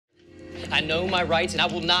I know my rights, and I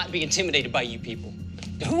will not be intimidated by you people.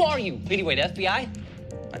 Who are you? Anyway, the FBI?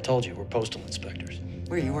 I told you, we're postal inspectors.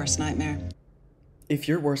 We're your worst nightmare. If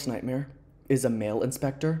your worst nightmare is a male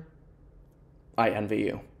inspector, I envy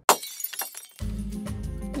you.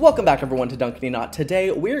 Welcome back everyone to DuncanYouNot.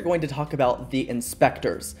 Today we're going to talk about the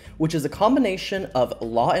Inspectors, which is a combination of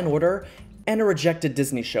Law and Order and a rejected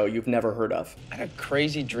Disney show you've never heard of. I had a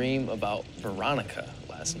crazy dream about Veronica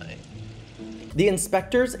last night. The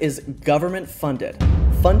Inspectors is government funded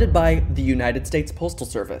by the United States Postal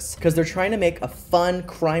Service, because they're trying to make a fun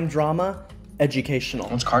crime drama educational.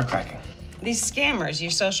 What's card cracking? These scammers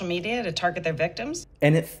use social media to target their victims?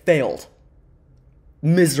 And it failed.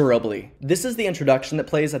 Miserably. This is the introduction that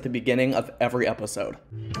plays at the beginning of every episode.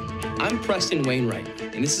 I'm Preston Wainwright,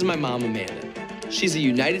 and this is my mom, Amanda. She's a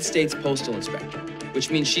United States Postal Inspector, which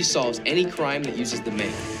means she solves any crime that uses the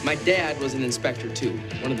mail. My dad was an inspector too,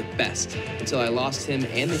 one of the best, until I lost him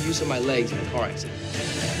and the use of my legs in a car accident.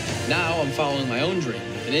 Now I'm following my own dream,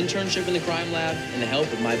 an internship in the crime lab and the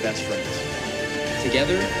help of my best friends.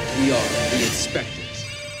 Together, we are the Inspectors.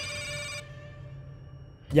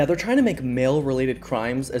 Yeah, they're trying to make male-related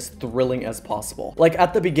crimes as thrilling as possible. Like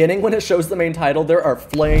at the beginning, when it shows the main title, there are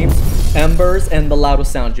flames, embers, and the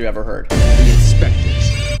loudest sound you ever heard. The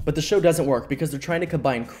Inspectors. But the show doesn't work because they're trying to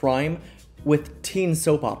combine crime with teen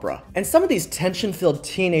soap opera. And some of these tension-filled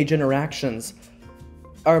teenage interactions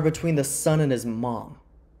are between the son and his mom.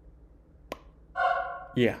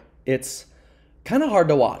 Yeah, it's kind of hard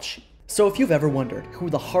to watch. So if you've ever wondered who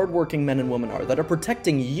the hardworking men and women are that are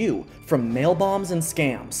protecting you from mail bombs and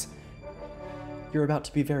scams, you're about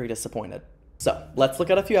to be very disappointed. So let's look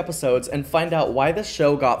at a few episodes and find out why this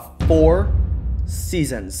show got 4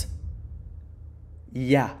 seasons.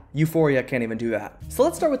 Yeah, Euphoria can't even do that. So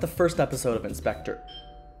let's start with the first episode of Inspector.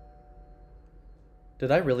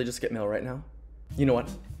 Did I really just get mail right now? You know what?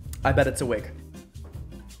 I bet it's a wig.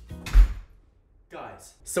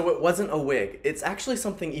 So it wasn't a wig, it's actually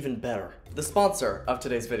something even better. The sponsor of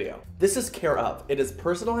today's video. This is Care Up. It is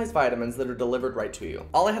personalized vitamins that are delivered right to you.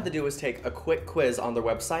 All I had to do was take a quick quiz on their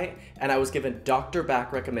website, and I was given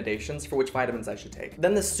doctor-back recommendations for which vitamins I should take.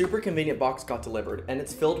 Then this super convenient box got delivered, and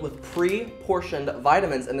it's filled with pre-portioned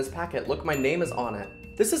vitamins in this packet. Look, my name is on it.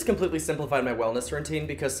 This has completely simplified my wellness routine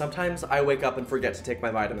because sometimes I wake up and forget to take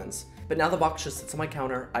my vitamins. But now the box just sits on my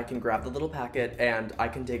counter, I can grab the little packet, and I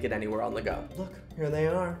can take it anywhere on the go. Look, here they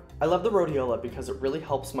are. I love the rhodiola because it really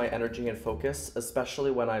helps my energy and focus,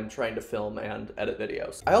 especially when I'm trying to film and edit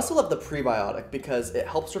videos. I also love the prebiotic because it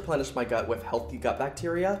helps replenish my gut with healthy gut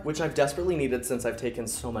bacteria, which I've desperately needed since I've taken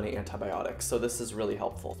so many antibiotics, so this is really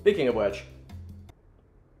helpful. Speaking of which,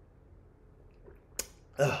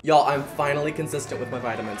 y'all, I'm finally consistent with my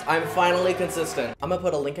vitamins. I'm finally consistent. I'm gonna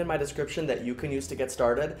put a link in my description that you can use to get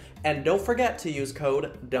started. And don't forget to use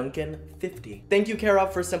code DUNCAN50. Thank you, Care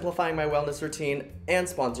Up, for simplifying my wellness routine and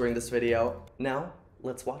sponsoring this video. Now,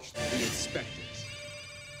 let's watch the Inspectors.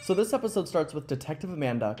 So this episode starts with Detective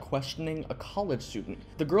Amanda questioning a college student.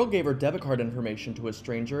 The girl gave her debit card information to a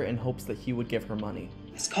stranger in hopes that he would give her money.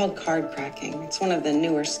 It's called card cracking. It's one of the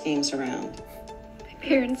newer schemes around. My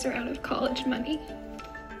parents are out of college money.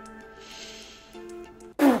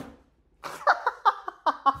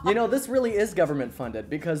 You know, this really is government funded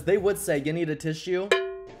because they would say you need a tissue.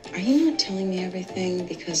 Are you not telling me everything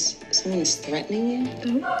because someone is threatening you?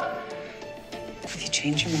 Mm-hmm. If you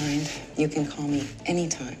change your mind, you can call me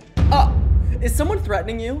anytime. Is someone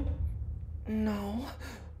threatening you? No.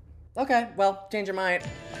 Okay, well, change your mind.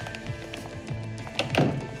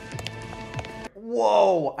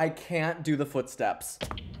 Whoa, I can't do the footsteps.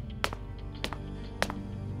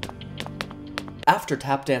 After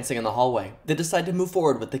tap dancing in the hallway, they decide to move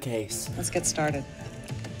forward with the case. Let's get started.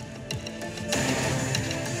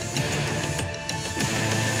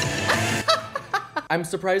 I'm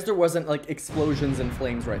surprised there wasn't like explosions and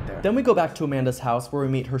flames right there. Then we go back to Amanda's house where we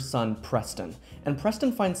meet her son, Preston. And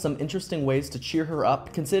Preston finds some interesting ways to cheer her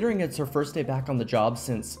up, considering it's her first day back on the job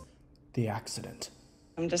since the accident.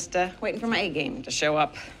 I'm just waiting for my A game to show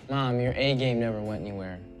up. Mom, your A game never went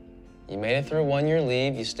anywhere. You made it through 1 year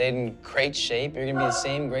leave, you stayed in great shape, you're gonna be the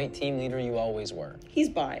same great team leader you always were. He's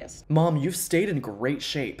biased. Mom, you've stayed in great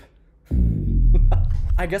shape.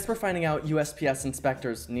 I guess we're finding out USPS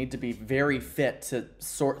inspectors need to be very fit to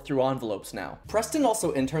sort through envelopes now. Preston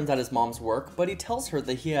also interns at his mom's work, but he tells her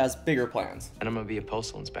that he has bigger plans. And I'm gonna be a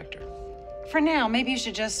postal inspector. For now, maybe you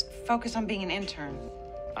should just focus on being an intern.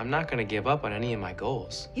 I'm not gonna give up on any of my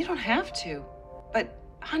goals. You don't have to. But,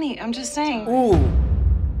 honey, I'm just saying. Ooh.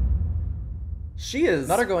 She is.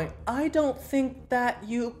 Not her going, I don't think that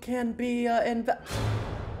you can be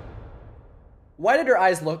Why did her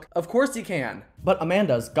eyes look? Of course he can. But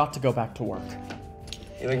Amanda's got to go back to work.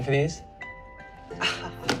 You looking for these?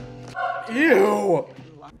 Ew!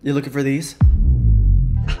 You looking for these?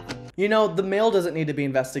 You know, the mail doesn't need to be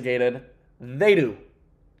investigated. They do.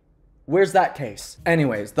 Where's that case?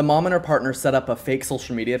 Anyways, the mom and her partner set up a fake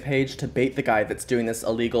social media page to bait the guy that's doing this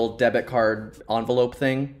illegal debit card envelope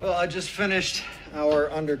thing. Well, I just finished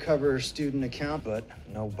our undercover student account, but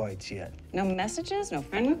no bites yet. No messages, no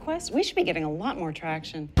friend requests? We should be getting a lot more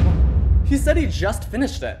traction. He said he just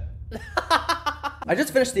finished it. I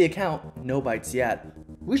just finished the account. No bites yet.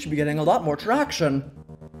 We should be getting a lot more traction.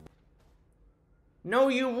 No,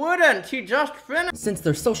 you wouldn't. He just finished. Since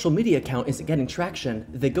their social media account isn't getting traction,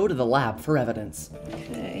 they go to the lab for evidence.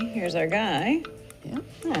 Okay, here's our guy. Yep.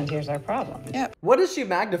 And here's our problem. Yep. What is she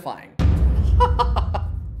magnifying?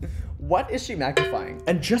 What is she magnifying?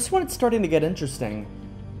 And just when it's starting to get interesting,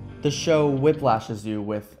 the show whiplashes you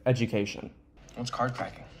with education. What's card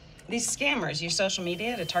cracking? These scammers use social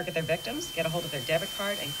media to target their victims, get a hold of their debit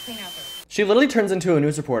card, and clean out their... She literally turns into a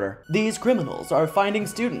news reporter. These criminals are finding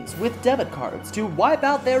students with debit cards to wipe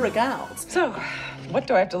out their accounts. So, what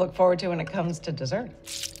do I have to look forward to when it comes to dessert?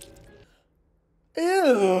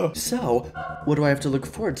 Ew. So, what do I have to look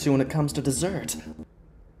forward to when it comes to dessert?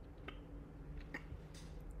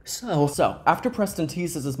 So, after Preston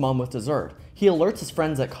teases his mom with dessert, he alerts his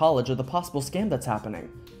friends at college of the possible scam that's happening.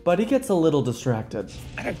 But he gets a little distracted.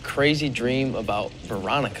 I had a crazy dream about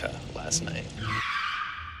Veronica last night.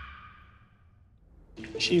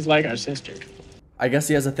 She's like our sister. I guess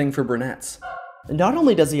he has a thing for brunettes. Not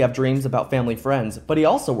only does he have dreams about family friends, but he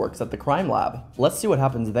also works at the crime lab. Let's see what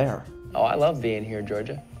happens there. Oh, I love being here,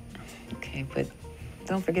 Georgia. Okay, but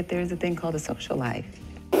don't forget there's a thing called a social life.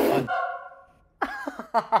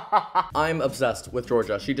 I'm obsessed with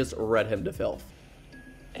Georgia. She just read him to filth.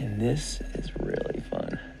 And this is really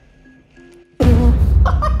fun.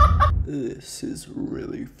 This is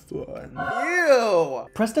really fun. Ew!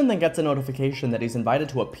 Preston then gets a notification that he's invited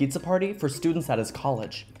to a pizza party for students at his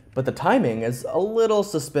college. But the timing is a little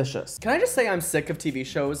suspicious. Can I just say I'm sick of TV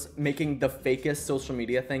shows making the fakest social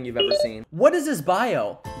media thing you've ever seen? What is his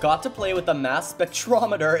bio? Got to play with a mass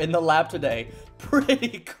spectrometer in the lab today.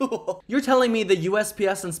 Pretty cool. You're telling me the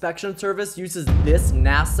USPS inspection service uses this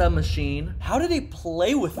NASA machine? How did he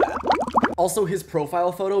play with that? Also, his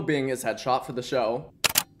profile photo being his headshot for the show.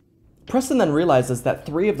 Preston then realizes that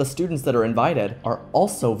 3 of the students that are invited are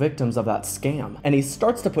also victims of that scam, and he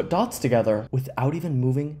starts to put dots together without even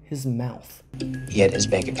moving his mouth. He had his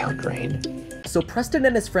bank account drained. So Preston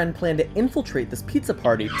and his friend plan to infiltrate this pizza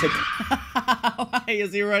party to... Why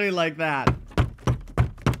is he running like that?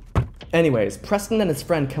 Anyways, Preston and his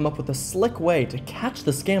friend come up with a slick way to catch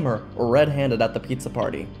the scammer red-handed at the pizza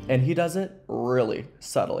party, and he does it really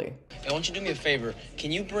subtly. Hey, why don't you do me a favor?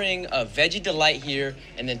 Can you bring a veggie delight here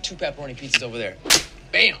and then 2 pepperoni pizzas over there?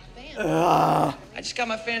 Bam! I just got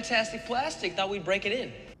my fantastic plastic. Thought we'd break it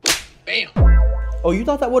in. Bam! Oh, you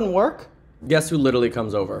thought that wouldn't work? Guess who literally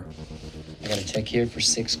comes over? I got a check here for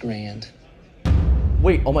 $6 grand.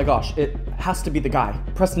 Wait, oh my gosh, it has to be the guy.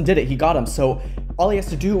 Preston did it, he got him, so all he has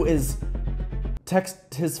to do is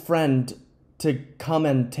text his friend to come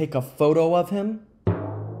and take a photo of him,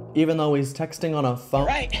 even though he's texting on a phone. All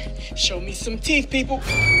right, show me some teeth, people.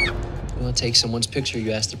 You want to take someone's picture,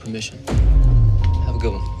 you ask their permission. Have a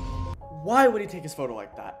good one. Why would he take his photo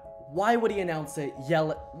like that? Why would he announce it, yell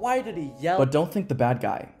it? Why did he yell? But don't think the bad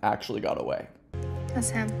guy actually got away. That's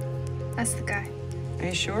him. That's the guy. Are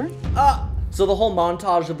you sure? So the whole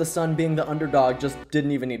montage of the son being the underdog just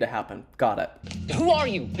didn't even need to happen. Got it. Who are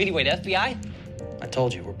you? Anyway, the FBI? I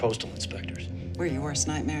told you, we're postal inspectors. We're your worst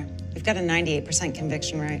nightmare. We've got a 98%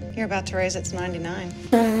 conviction rate. You're about to raise it to 99.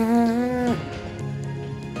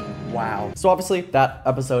 Wow. So obviously that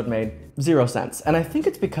episode made 0 sense. And I think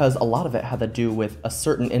it's because a lot of it had to do with a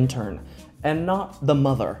certain intern and not the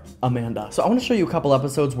mother, Amanda. So I want to show you a couple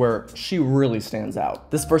episodes where she really stands out.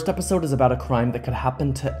 This first episode is about a crime that could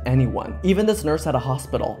happen to anyone. Even this nurse at a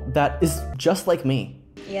hospital that is just like me.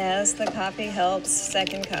 Yes, the coffee helps.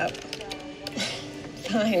 Second cup.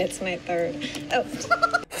 Fine, it's my third. Oh.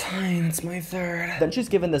 Fine, it's my third. Then she's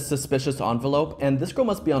given this suspicious envelope, and this girl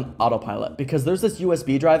must be on autopilot because there's this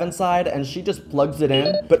USB drive inside and she just plugs it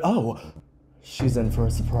in. But oh, she's in for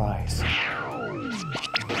a surprise.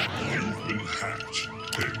 Hatch.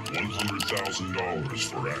 Pay $100,000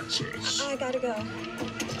 for access. I gotta go.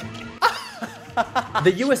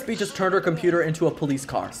 The USB just turned her computer into a police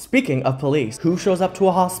car. Speaking of police, who shows up to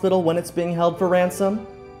a hospital when it's being held for ransom?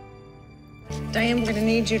 Diane, we're gonna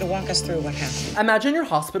need you to walk us through what happened. Imagine your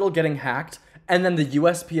hospital getting hacked and then the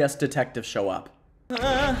USPS detectives show up.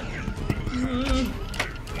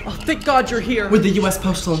 Oh, thank God you're here. With the US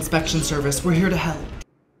Postal Inspection Service, we're here to help.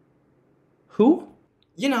 Who?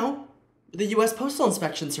 You know, the US Postal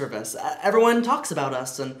Inspection Service. Everyone talks about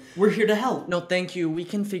us, and we're here to help. No, thank you. We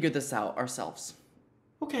can figure this out ourselves.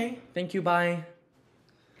 Okay, thank you, bye.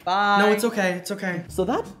 Bye. No, it's okay, it's okay. So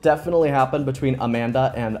that definitely happened between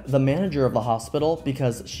Amanda and the manager of the hospital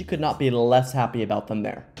because she could not be less happy about them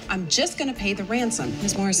there. I'm just gonna pay the ransom.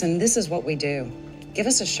 Ms. Morrison, this is what we do. Give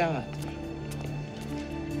us a shot.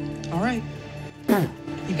 All right.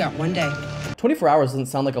 You got 1 day. 24 hours doesn't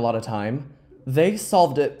sound like a lot of time. They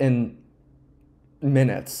solved it in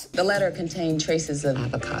minutes. The letter contained traces of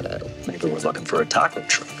avocado. Maybe we're looking for a taco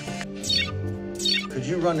truck. Could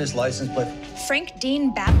you run his license plate? Frank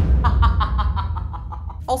Dean Bap.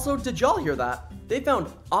 Also, did y'all hear that? They found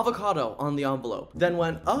avocado on the envelope, then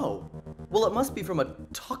went, oh, well, it must be from a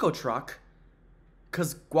taco truck.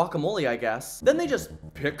 'Cause guacamole, I guess. Then they just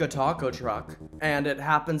pick a taco truck, and it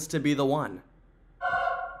happens to be the one.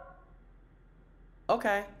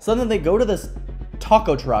 Okay. So then they go to this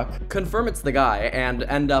taco truck, confirm it's the guy, and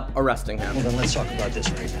end up arresting him. Well, then let's talk about this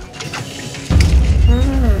right now.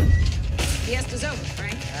 Fiesta's over,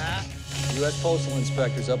 Frank. U.S. Postal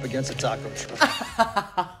Inspector's up against a taco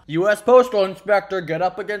truck. U.S. Postal Inspector, get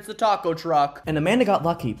up against the taco truck. And Amanda got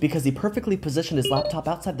lucky because he perfectly positioned his laptop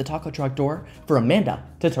outside the taco truck door for Amanda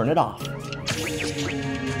to turn it off.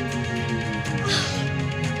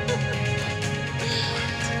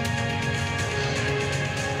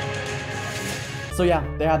 So yeah,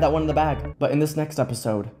 they had that one in the bag. But in this next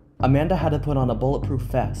episode, Amanda had to put on a bulletproof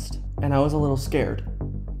vest, and I was a little scared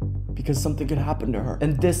because something could happen to her.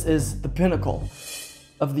 And this is the pinnacle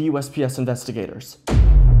of the USPS investigators.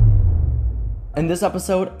 In this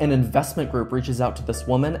episode, an investment group reaches out to this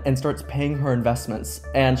woman and starts paying her investments,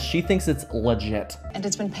 and she thinks it's legit. And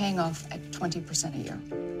it's been paying off at 20% a year.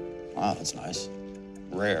 Wow, that's nice.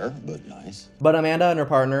 Rare, but nice. But Amanda and her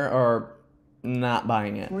partner are not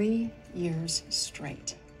buying it. 3 years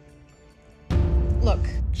straight. Look.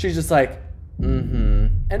 She's just like, mm-hmm.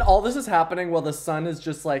 And all this is happening while the sun is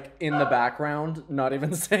just like in the background, not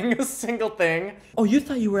even saying a single thing. Oh, you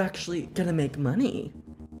thought you were actually gonna make money.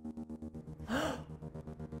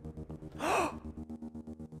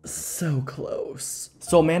 So close.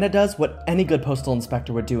 So Amanda does what any good postal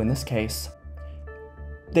inspector would do in this case.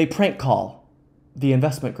 They prank call the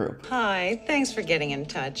investment group. Hi, thanks for getting in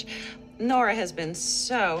touch. Nora has been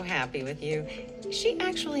so happy with you. She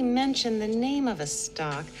actually mentioned the name of a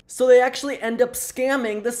stock. So they actually end up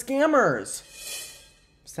scamming the scammers.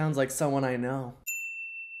 Sounds like someone I know.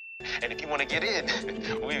 And if you want to get in,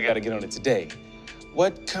 we've got to get on it today.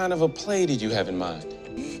 What kind of a play did you have in mind?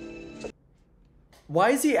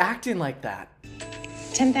 Why is he acting like that?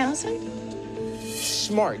 10,000?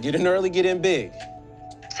 Smart. Get in early, get in big.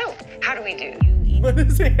 So, how do we do? What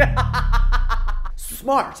is he?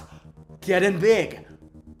 Smart. Get in big.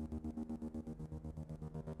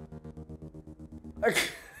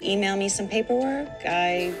 Email me some paperwork.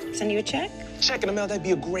 I send you a check. Checking them out, that'd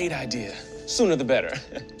be a great idea. Sooner the better.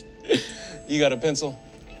 You got a pencil?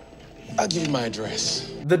 I'll give you my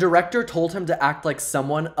address. The director told him to act like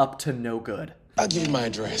someone up to no good. I'll give you my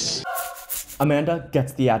address. Amanda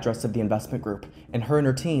gets the address of the investment group, and her and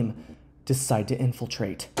her team decide to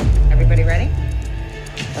infiltrate. Everybody ready?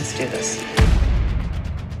 Let's do this.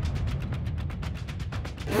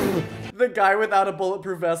 The guy without a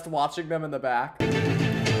bulletproof vest watching them in the back.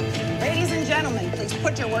 Ladies and gentlemen, please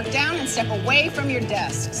put your work down and step away from your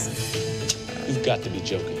desks. You've got to be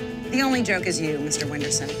joking. The only joke is you, Mr.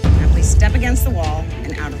 Winterson. Now please step against the wall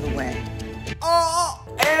and out of the way. Oh,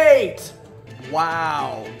 8!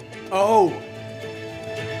 Wow. Oh.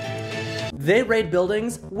 They raid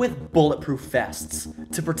buildings with bulletproof vests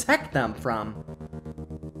to protect them from...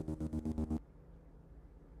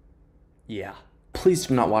 Yeah. Please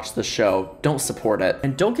do not watch this show, don't support it,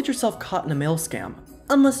 and don't get yourself caught in a mail scam,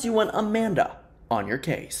 unless you want Amanda on your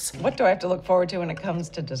case. What do I have to look forward to when it comes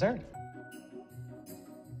to dessert?